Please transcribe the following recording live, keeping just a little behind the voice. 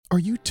Are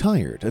you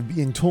tired of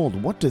being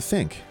told what to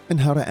think and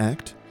how to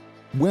act?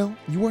 Well,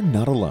 you are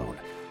not alone.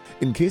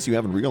 In case you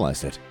haven't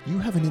realized it, you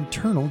have an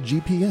internal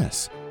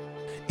GPS.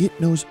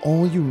 It knows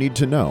all you need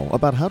to know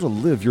about how to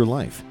live your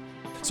life.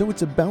 So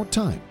it's about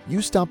time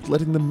you stopped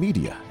letting the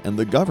media and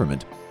the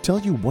government tell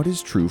you what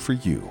is true for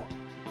you.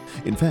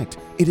 In fact,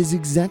 it is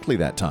exactly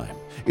that time.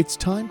 It's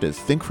time to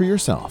think for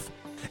yourself.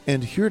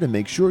 And here to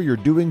make sure you're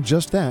doing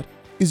just that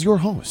is your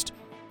host,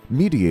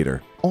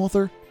 mediator,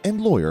 author, and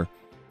lawyer,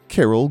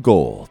 Carol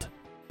Gold.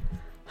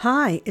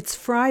 Hi, it's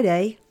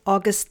Friday,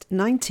 August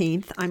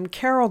 19th. I'm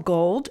Carol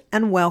Gold,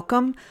 and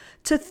welcome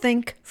to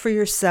Think for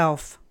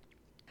Yourself.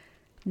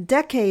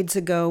 Decades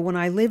ago, when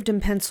I lived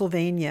in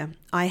Pennsylvania,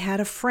 I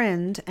had a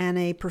friend and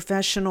a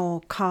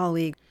professional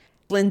colleague,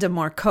 Linda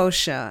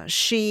Markosha.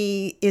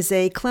 She is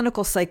a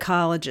clinical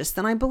psychologist,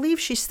 and I believe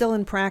she's still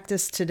in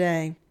practice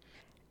today.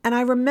 And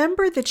I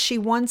remember that she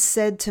once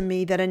said to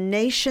me that a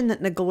nation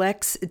that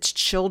neglects its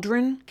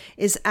children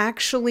is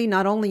actually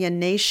not only a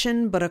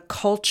nation, but a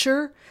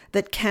culture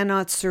that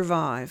cannot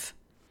survive.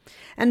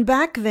 And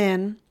back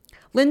then,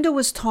 Linda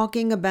was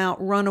talking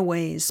about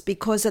runaways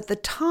because at the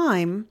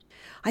time,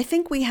 I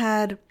think we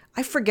had,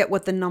 I forget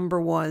what the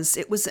number was.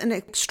 It was an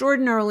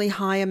extraordinarily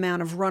high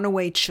amount of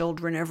runaway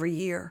children every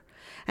year.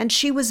 And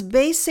she was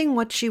basing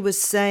what she was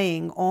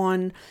saying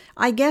on,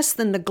 I guess,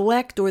 the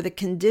neglect or the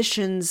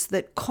conditions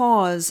that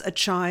cause a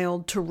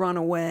child to run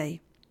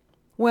away.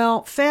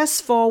 Well,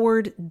 fast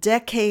forward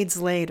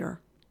decades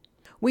later,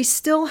 we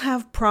still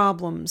have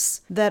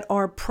problems that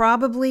are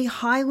probably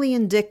highly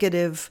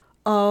indicative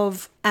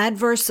of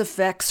adverse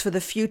effects for the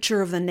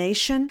future of the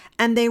nation,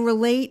 and they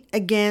relate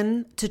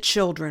again to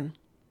children.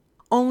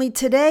 Only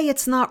today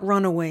it's not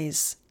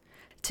runaways.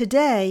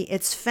 Today,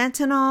 it's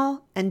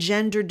fentanyl and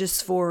gender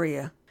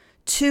dysphoria,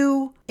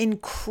 two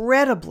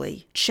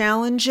incredibly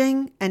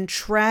challenging and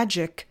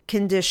tragic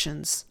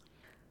conditions.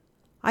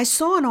 I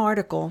saw an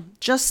article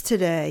just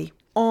today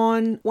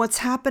on what's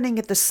happening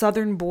at the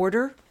southern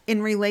border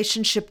in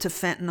relationship to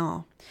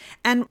fentanyl.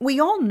 And we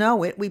all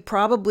know it. We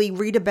probably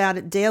read about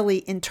it daily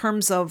in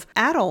terms of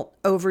adult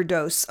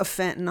overdose of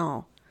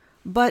fentanyl.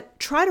 But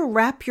try to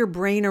wrap your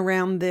brain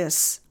around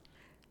this.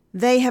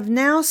 They have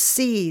now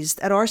seized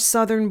at our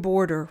southern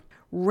border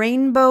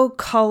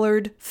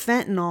rainbow-colored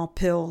fentanyl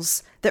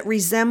pills that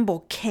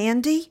resemble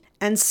candy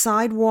and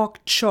sidewalk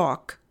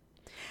chalk,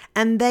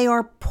 and they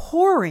are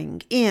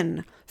pouring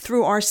in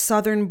through our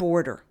southern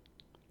border.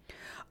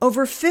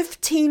 Over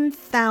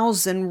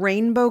 15,000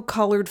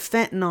 rainbow-colored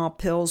fentanyl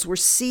pills were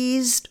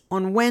seized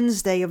on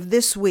Wednesday of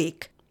this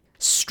week,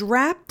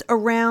 strapped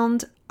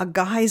around a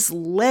guy's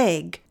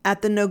leg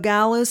at the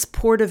Nogales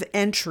port of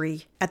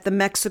entry at the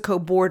Mexico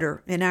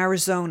border in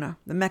Arizona,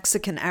 the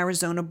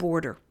Mexican-Arizona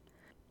border.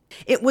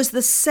 It was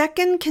the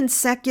second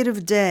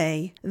consecutive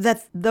day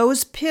that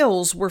those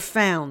pills were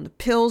found,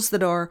 pills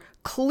that are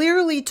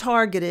clearly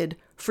targeted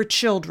for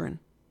children.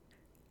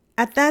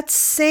 At that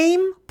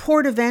same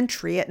port of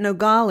entry at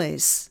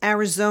Nogales,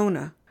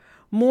 Arizona,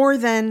 more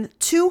than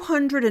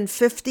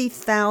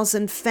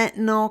 250,000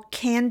 fentanyl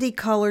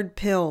candy-colored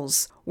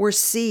pills were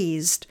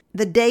seized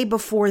the day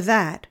before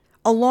that,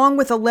 along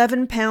with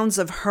 11 pounds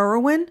of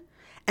heroin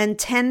and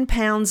 10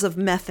 pounds of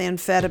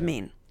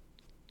methamphetamine.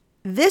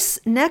 This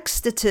next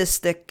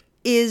statistic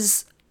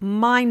is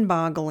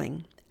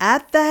mind-boggling.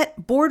 At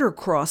that border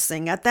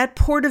crossing, at that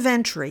port of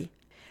entry,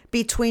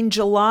 between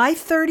July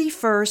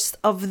 31st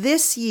of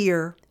this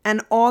year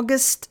and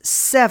August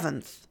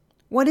 7th,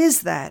 what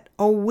is that,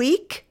 a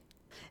week?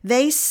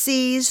 They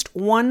seized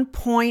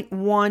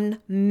 1.1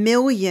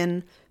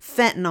 million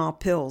fentanyl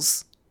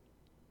pills.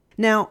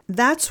 Now,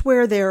 that's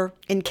where they're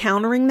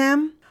encountering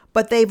them,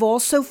 but they've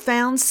also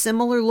found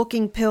similar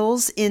looking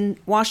pills in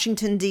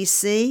Washington,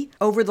 D.C.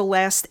 over the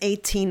last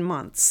 18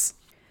 months.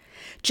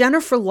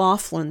 Jennifer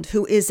Laughlin,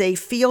 who is a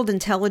field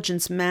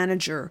intelligence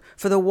manager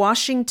for the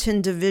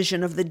Washington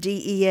division of the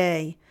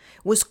DEA,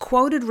 was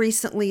quoted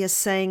recently as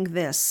saying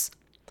this: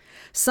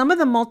 "Some of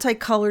the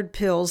multicolored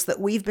pills that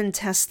we've been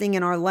testing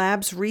in our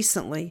labs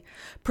recently,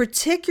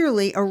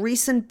 particularly a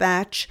recent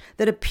batch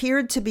that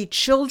appeared to be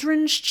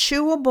children's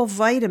chewable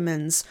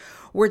vitamins,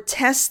 were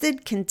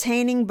tested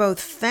containing both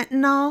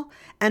fentanyl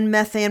and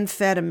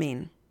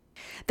methamphetamine.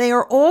 They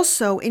are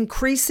also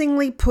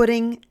increasingly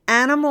putting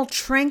animal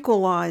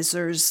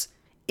tranquilizers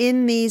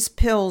in these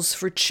pills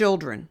for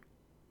children."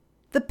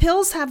 The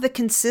pills have the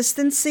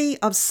consistency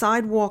of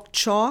sidewalk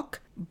chalk,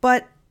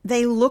 but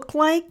they look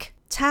like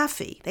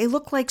taffy. They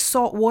look like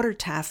saltwater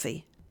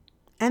taffy.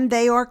 And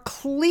they are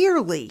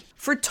clearly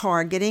for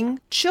targeting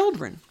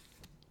children.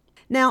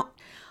 Now,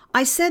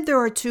 I said there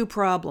are two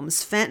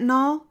problems,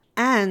 fentanyl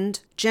and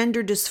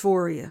gender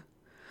dysphoria.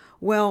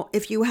 Well,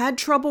 if you had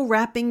trouble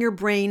wrapping your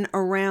brain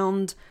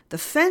around the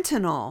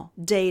fentanyl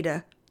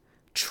data,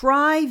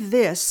 try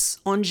this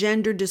on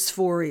gender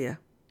dysphoria.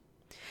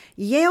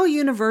 Yale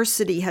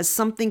University has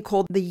something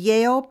called the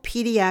Yale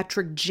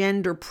Pediatric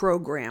Gender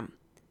Program.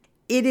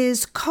 It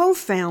is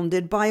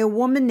co-founded by a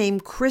woman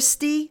named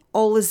Christy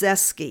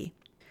Olezeski.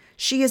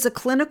 She is a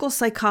clinical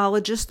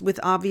psychologist with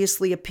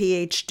obviously a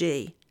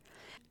PhD.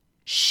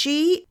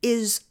 She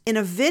is in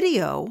a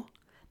video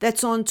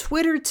that's on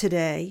Twitter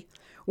today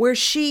where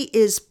she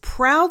is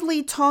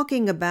proudly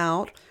talking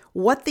about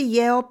what the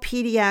Yale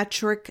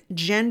Pediatric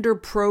Gender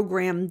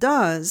Program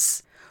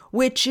does,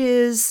 which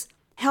is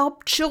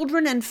help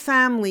children and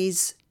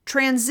families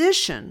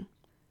transition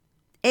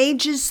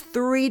ages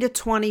 3 to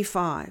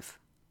 25.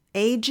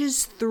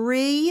 Ages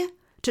 3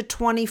 to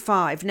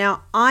 25.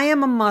 Now, I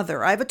am a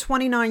mother. I have a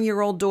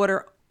 29-year-old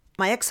daughter.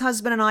 My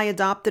ex-husband and I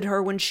adopted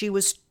her when she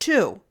was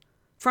 2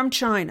 from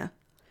China.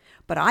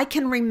 But I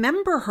can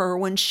remember her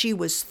when she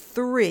was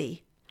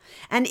 3.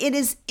 And it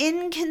is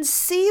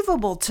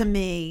inconceivable to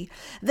me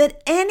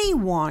that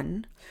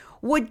anyone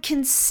would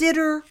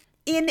consider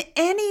in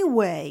any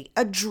way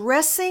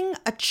addressing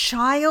a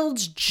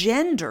child's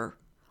gender,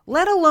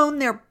 let alone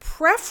their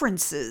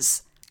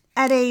preferences,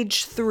 at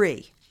age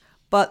 3.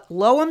 But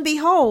lo and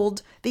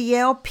behold, the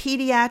Yale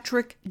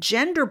Pediatric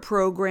Gender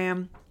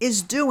Program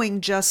is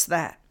doing just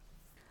that.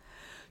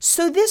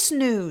 So this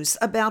news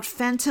about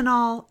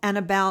fentanyl and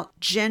about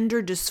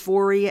gender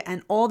dysphoria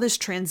and all this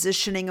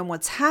transitioning and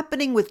what's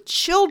happening with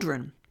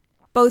children,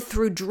 both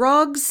through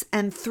drugs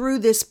and through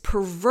this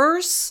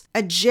perverse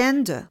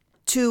agenda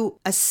to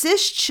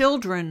assist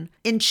children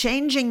in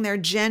changing their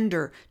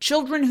gender,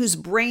 children whose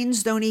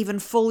brains don't even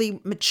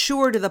fully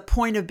mature to the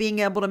point of being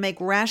able to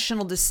make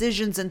rational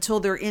decisions until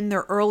they're in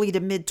their early to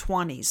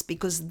mid-20s,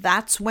 because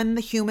that's when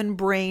the human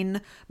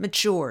brain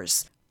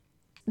matures.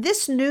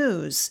 This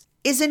news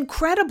is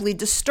incredibly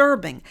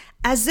disturbing,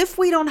 as if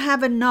we don't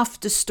have enough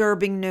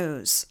disturbing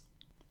news.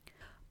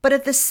 But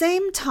at the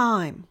same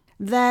time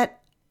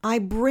that I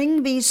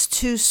bring these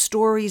two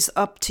stories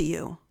up to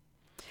you,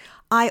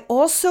 I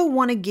also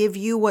want to give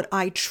you what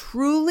I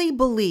truly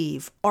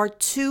believe are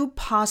two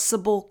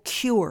possible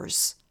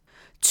cures,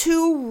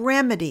 two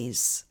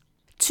remedies,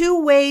 two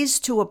ways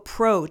to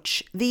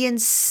approach the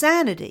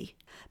insanity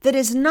that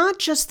is not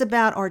just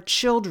about our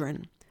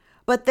children,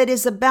 but that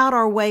is about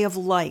our way of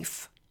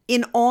life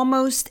in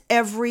almost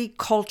every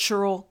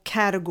cultural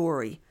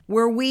category,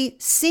 where we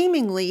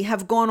seemingly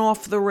have gone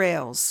off the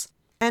rails,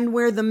 and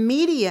where the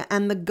media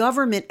and the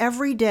government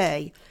every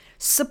day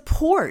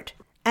support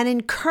and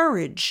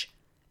encourage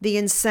the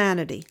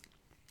insanity.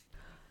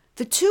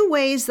 The two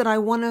ways that I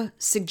want to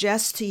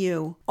suggest to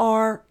you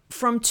are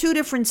from two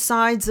different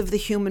sides of the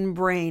human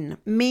brain,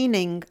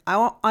 meaning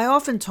I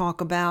often talk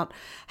about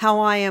how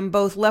I am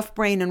both left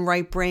brain and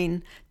right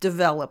brain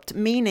developed,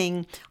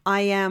 meaning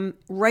I am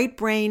right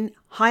brain,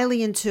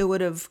 highly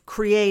intuitive,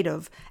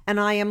 creative, and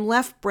I am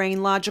left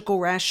brain, logical,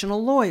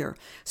 rational lawyer.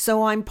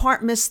 So I'm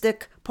part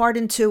mystic, part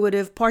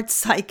intuitive, part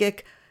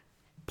psychic,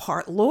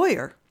 part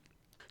lawyer.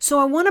 So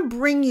I want to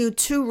bring you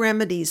two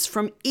remedies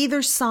from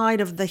either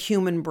side of the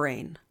human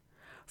brain.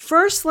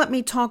 First, let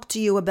me talk to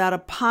you about a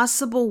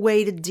possible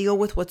way to deal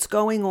with what's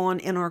going on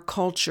in our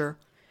culture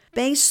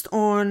based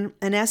on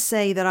an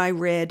essay that I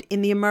read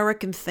in The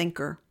American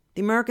Thinker.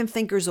 The American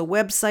Thinker is a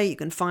website. You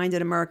can find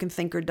it at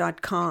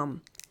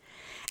americanthinker.com.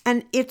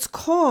 And it's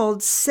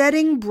called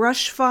Setting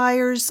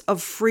Brushfires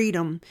of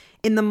Freedom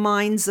in the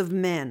Minds of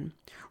Men,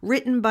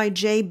 written by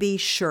J.B.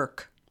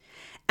 Shirk.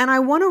 And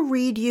I'm going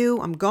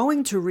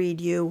to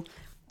read you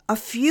a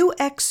few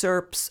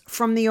excerpts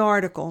from the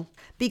article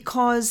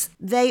because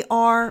they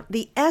are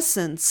the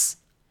essence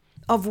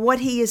of what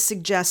he is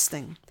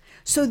suggesting.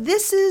 So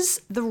this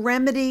is the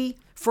remedy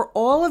for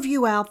all of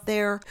you out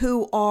there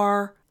who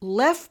are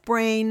left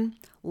brain,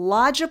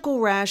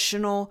 logical,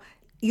 rational.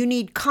 You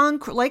need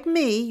like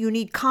me, you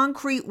need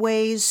concrete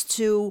ways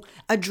to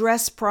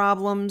address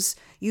problems.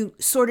 You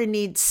sort of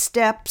need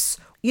steps.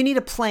 You need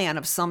a plan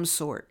of some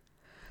sort.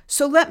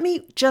 So let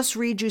me just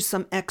read you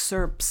some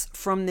excerpts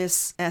from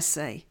this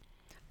essay.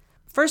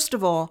 First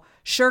of all,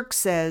 Shirk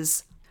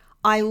says,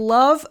 I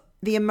love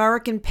the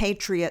American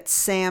patriot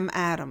Sam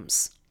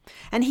Adams.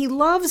 And he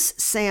loves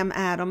Sam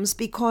Adams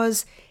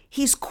because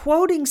he's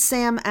quoting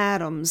Sam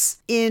Adams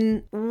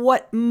in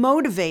what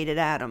motivated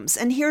Adams.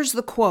 And here's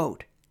the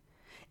quote.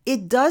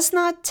 It does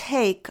not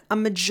take a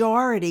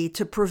majority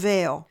to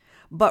prevail,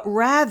 but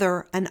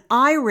rather an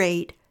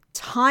irate,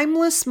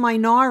 timeless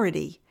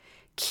minority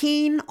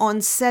keen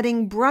on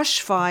setting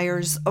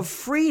brushfires of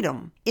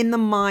freedom in the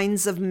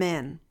minds of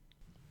men.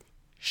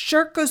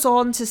 Shirk goes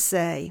on to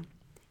say,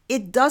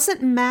 it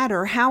doesn't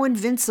matter how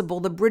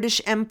invincible the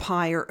British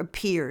Empire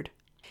appeared.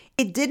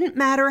 It didn't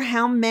matter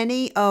how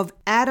many of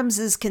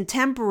Adams's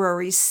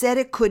contemporaries said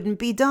it couldn't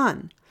be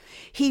done.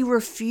 He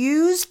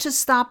refused to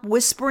stop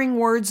whispering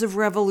words of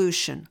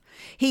revolution.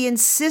 He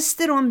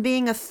insisted on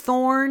being a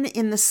thorn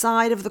in the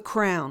side of the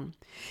crown.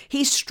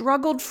 He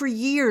struggled for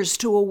years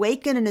to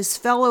awaken in his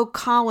fellow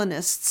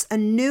colonists a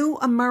new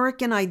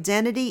American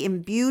identity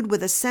imbued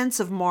with a sense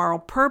of moral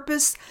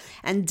purpose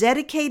and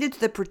dedicated to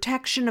the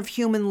protection of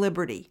human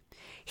liberty.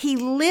 He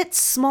lit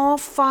small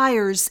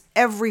fires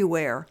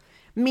everywhere,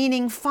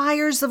 meaning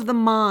fires of the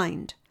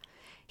mind.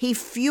 He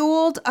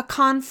fueled a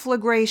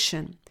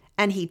conflagration,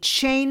 and he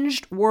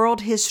changed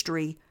world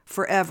history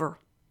forever.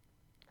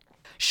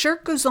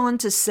 Shirk goes on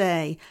to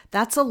say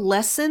that's a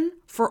lesson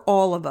for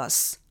all of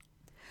us.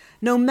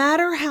 No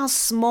matter how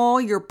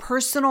small your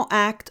personal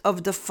act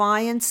of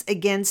defiance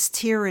against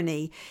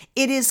tyranny,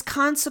 it is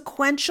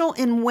consequential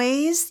in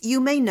ways you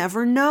may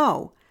never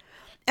know.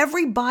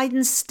 Every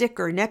Biden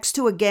sticker next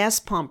to a gas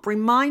pump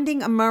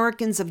reminding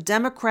Americans of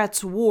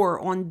Democrats' war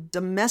on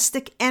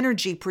domestic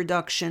energy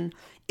production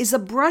is a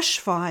brush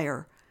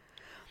fire.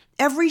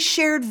 Every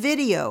shared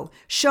video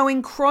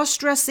showing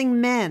cross-dressing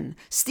men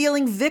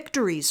stealing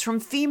victories from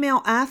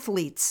female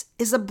athletes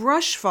is a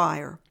brush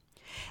fire.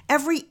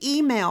 Every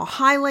email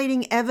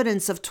highlighting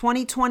evidence of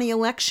 2020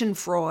 election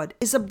fraud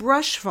is a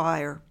brush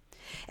fire.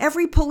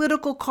 Every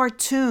political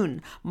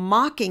cartoon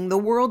mocking the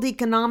World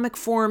Economic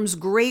Forum's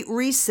Great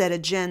Reset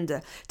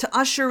agenda to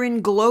usher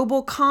in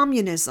global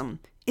communism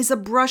is a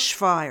brush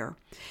fire.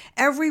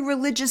 Every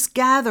religious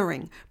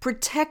gathering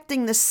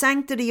protecting the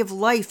sanctity of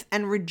life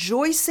and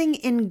rejoicing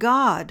in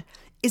God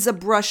is a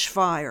brush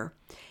fire.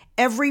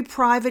 Every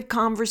private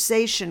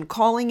conversation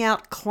calling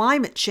out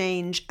climate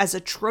change as a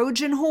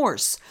Trojan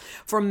horse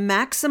for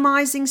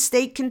maximizing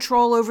state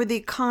control over the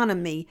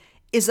economy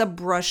is a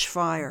brush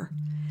fire.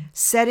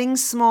 Setting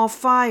small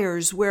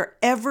fires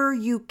wherever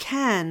you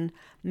can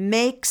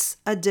makes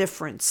a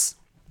difference.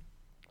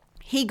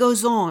 He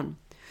goes on,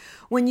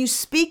 when you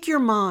speak your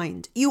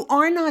mind, you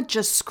are not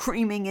just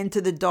screaming into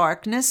the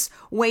darkness,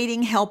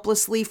 waiting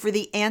helplessly for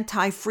the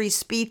anti-free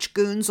speech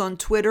goons on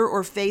Twitter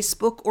or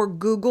Facebook or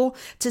Google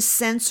to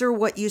censor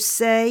what you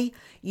say.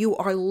 You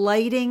are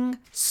lighting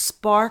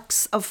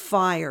sparks of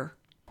fire.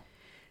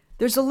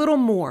 There's a little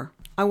more.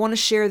 I want to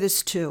share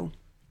this too.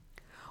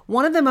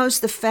 One of the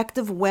most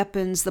effective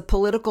weapons the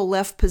political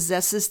left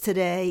possesses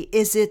today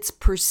is its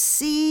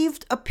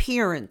perceived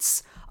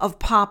appearance of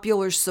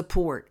popular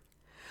support,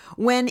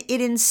 when it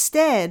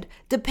instead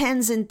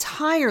depends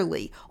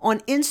entirely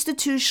on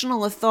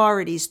institutional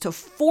authorities to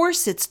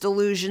force its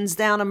delusions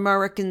down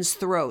Americans'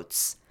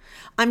 throats.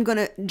 I'm going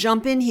to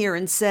jump in here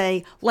and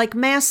say, like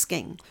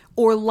masking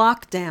or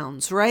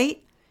lockdowns,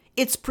 right?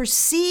 Its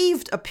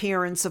perceived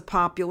appearance of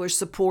popular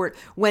support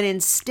when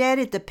instead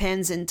it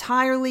depends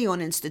entirely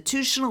on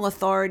institutional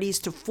authorities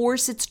to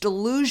force its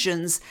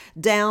delusions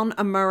down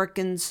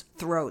Americans'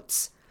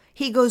 throats.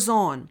 He goes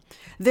on,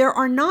 there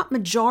are not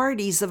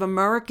majorities of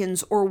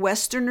Americans or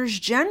Westerners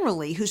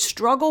generally who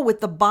struggle with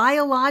the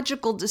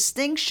biological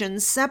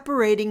distinctions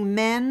separating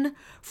men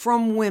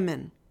from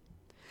women.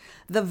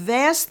 The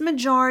vast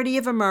majority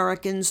of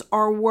Americans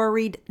are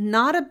worried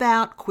not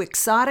about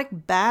quixotic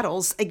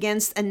battles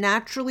against a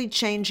naturally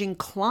changing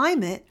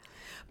climate,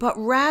 but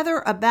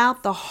rather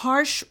about the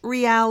harsh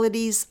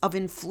realities of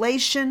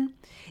inflation,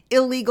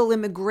 illegal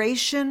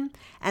immigration,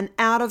 and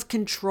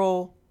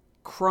out-of-control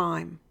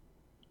crime.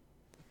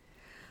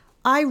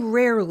 I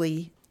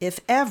rarely,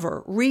 if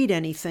ever, read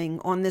anything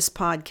on this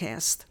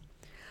podcast,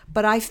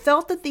 but I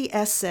felt that the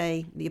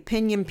essay, the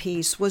opinion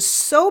piece, was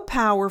so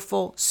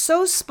powerful,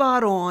 so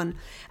spot on,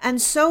 and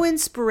so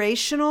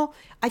inspirational,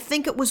 I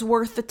think it was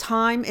worth the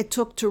time it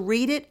took to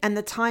read it and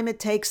the time it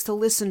takes to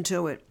listen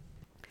to it.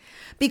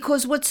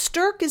 Because what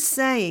Stirk is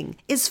saying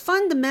is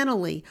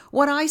fundamentally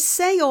what I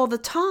say all the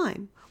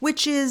time,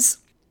 which is,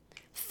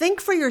 think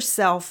for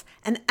yourself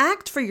and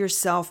act for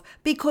yourself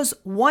because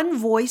one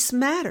voice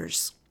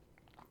matters.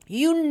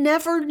 You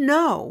never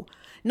know,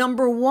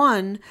 number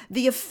one,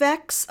 the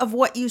effects of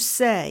what you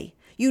say.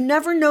 You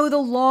never know the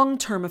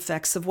long-term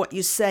effects of what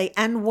you say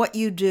and what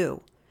you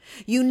do.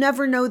 You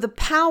never know the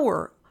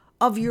power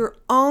of your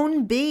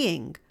own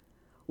being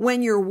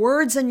when your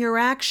words and your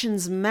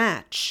actions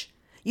match.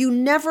 You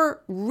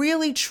never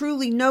really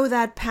truly know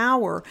that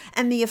power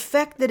and the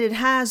effect that it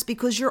has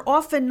because you're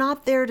often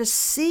not there to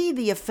see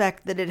the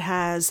effect that it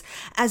has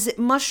as it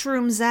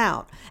mushrooms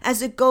out,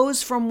 as it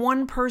goes from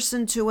one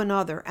person to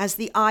another, as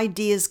the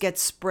ideas get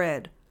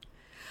spread.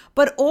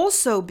 But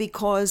also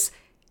because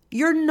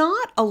you're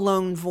not a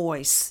lone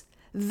voice.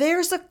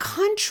 There's a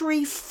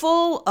country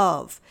full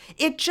of.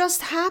 It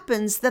just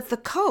happens that the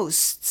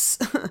coasts,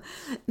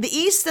 the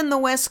East and the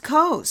West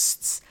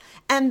coasts,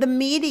 and the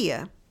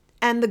media,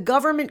 and the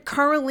government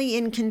currently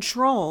in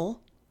control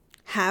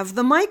have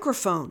the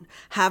microphone,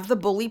 have the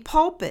bully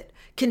pulpit,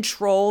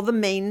 control the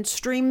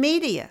mainstream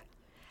media.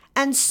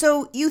 And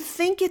so you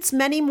think it's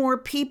many more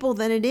people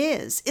than it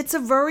is. It's a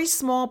very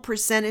small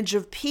percentage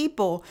of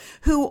people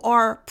who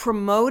are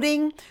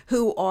promoting,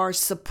 who are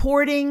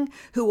supporting,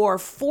 who are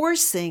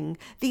forcing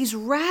these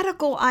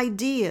radical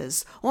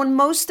ideas on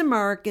most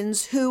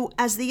Americans who,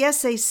 as the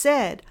essay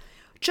said,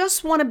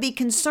 just want to be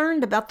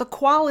concerned about the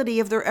quality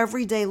of their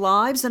everyday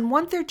lives and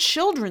want their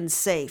children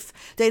safe.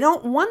 They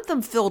don't want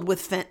them filled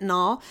with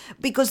fentanyl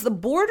because the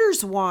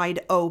border's wide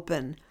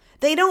open.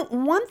 They don't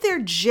want their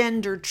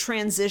gender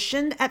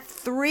transitioned at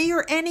 3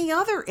 or any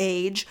other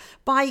age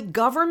by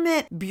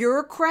government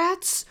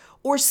bureaucrats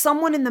or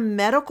someone in the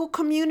medical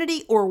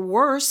community, or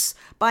worse,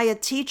 by a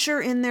teacher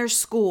in their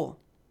school.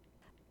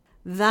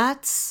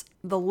 That's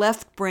the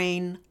left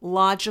brain,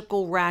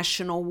 logical,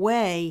 rational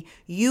way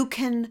you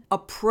can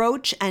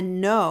approach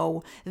and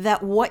know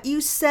that what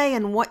you say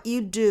and what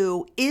you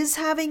do is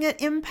having an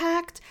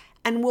impact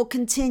and will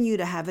continue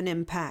to have an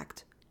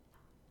impact.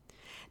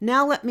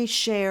 Now let me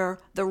share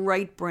the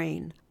right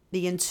brain,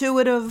 the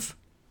intuitive,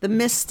 the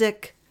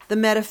mystic, the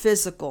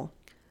metaphysical,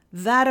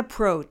 that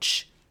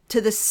approach to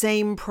the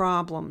same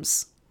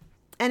problems.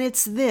 And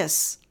it's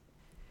this: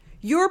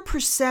 your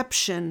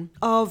perception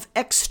of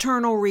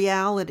external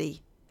reality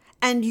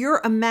and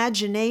your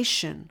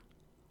imagination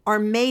are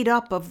made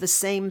up of the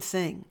same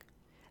thing.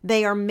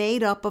 They are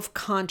made up of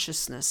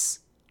consciousness.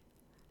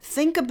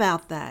 Think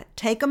about that.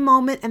 Take a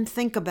moment and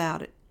think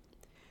about it.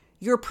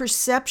 Your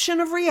perception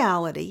of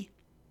reality,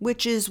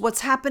 which is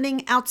what's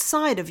happening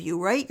outside of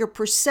you, right? Your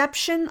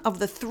perception of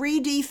the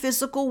 3D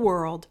physical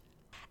world,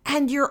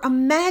 and your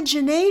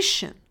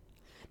imagination,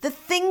 the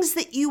things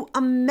that you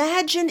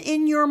imagine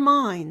in your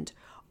mind,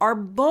 are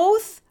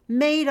both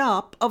made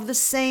up of the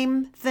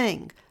same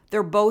thing.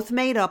 They're both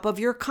made up of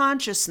your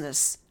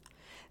consciousness.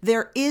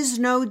 There is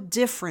no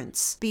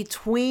difference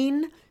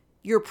between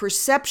your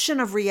perception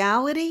of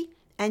reality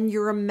and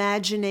your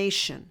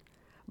imagination.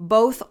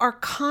 Both are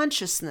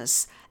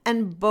consciousness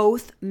and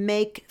both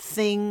make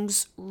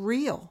things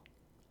real.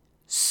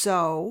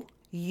 So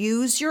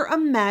use your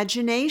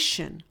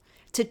imagination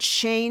to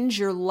change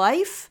your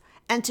life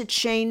and to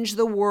change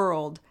the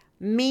world,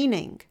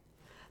 meaning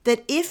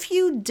that if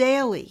you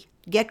daily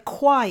get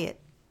quiet,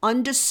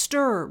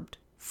 undisturbed,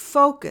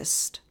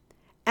 focused,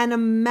 and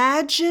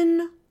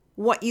imagine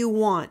what you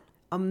want,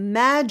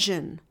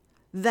 imagine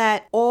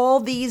that all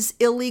these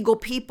illegal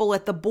people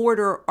at the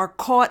border are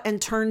caught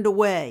and turned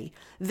away.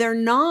 They're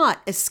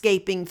not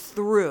escaping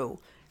through.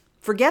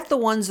 Forget the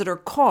ones that are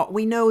caught.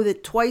 We know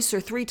that twice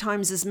or three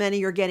times as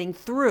many are getting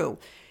through.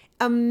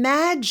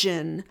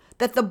 Imagine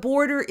that the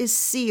border is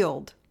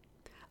sealed.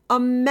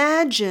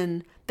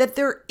 Imagine that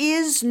there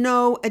is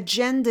no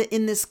agenda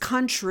in this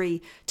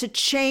country to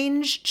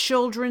change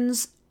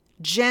children's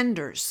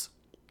genders.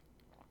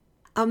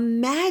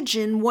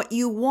 Imagine what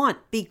you want,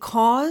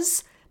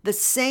 because the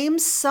same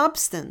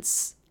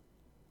substance,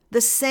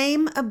 the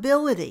same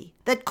ability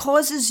that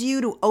causes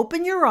you to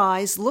open your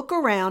eyes, look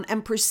around,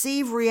 and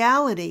perceive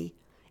reality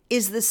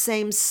is the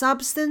same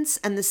substance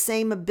and the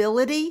same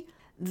ability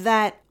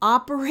that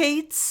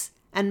operates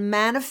and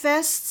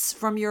manifests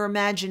from your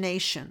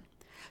imagination.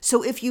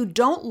 So if you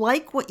don't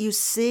like what you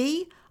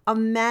see,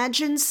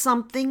 imagine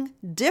something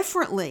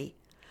differently,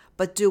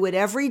 but do it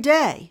every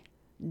day.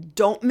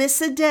 Don't miss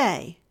a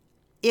day.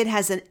 It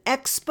has an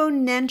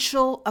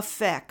exponential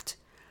effect.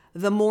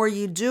 The more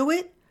you do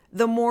it,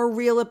 the more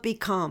real it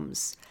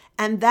becomes.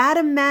 And that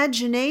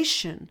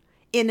imagination,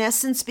 in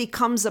essence,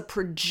 becomes a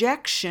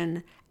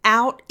projection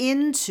out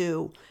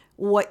into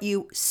what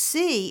you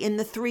see in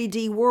the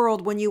 3D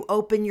world when you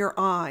open your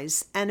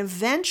eyes. And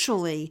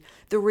eventually,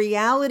 the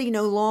reality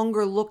no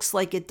longer looks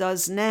like it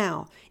does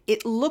now.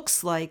 It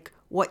looks like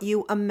what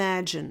you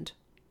imagined.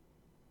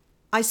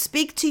 I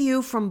speak to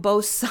you from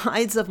both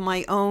sides of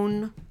my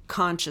own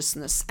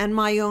consciousness and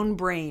my own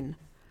brain.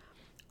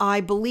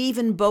 I believe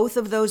in both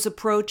of those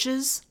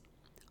approaches.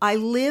 I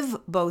live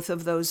both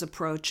of those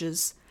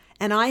approaches,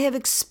 and I have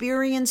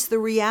experienced the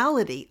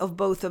reality of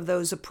both of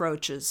those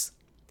approaches.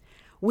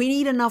 We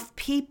need enough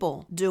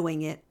people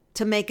doing it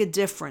to make a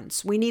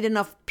difference. We need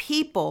enough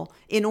people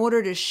in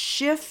order to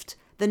shift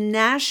the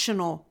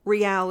national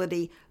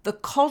reality, the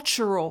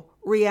cultural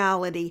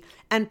reality,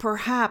 and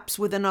perhaps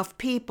with enough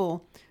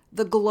people,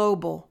 the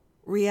global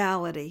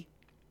reality.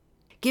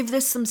 Give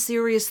this some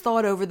serious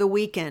thought over the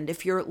weekend.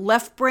 If you're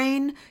left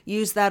brain,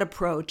 use that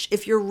approach.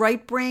 If you're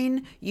right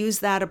brain, use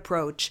that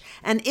approach.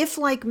 And if,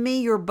 like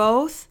me, you're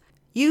both,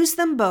 use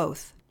them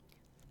both.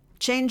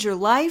 Change your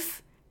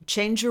life,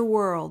 change your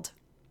world.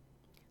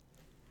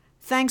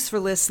 Thanks for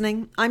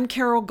listening. I'm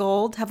Carol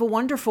Gold. Have a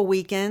wonderful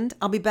weekend.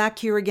 I'll be back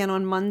here again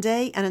on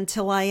Monday. And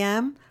until I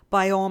am,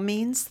 by all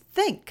means,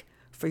 think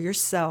for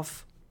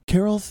yourself.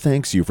 Carol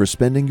thanks you for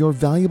spending your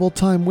valuable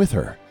time with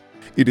her.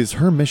 It is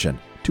her mission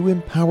to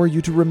empower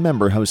you to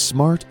remember how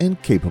smart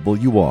and capable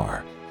you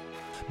are.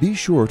 Be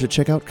sure to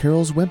check out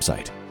Carol's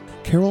website,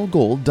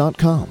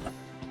 carolgold.com.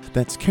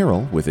 That's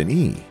Carol with an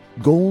E,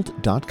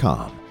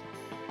 gold.com.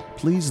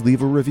 Please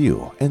leave a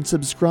review and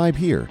subscribe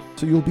here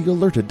so you'll be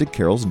alerted to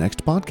Carol's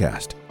next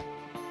podcast.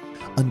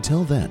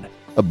 Until then,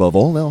 above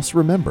all else,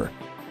 remember,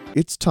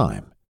 it's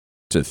time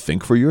to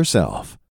think for yourself.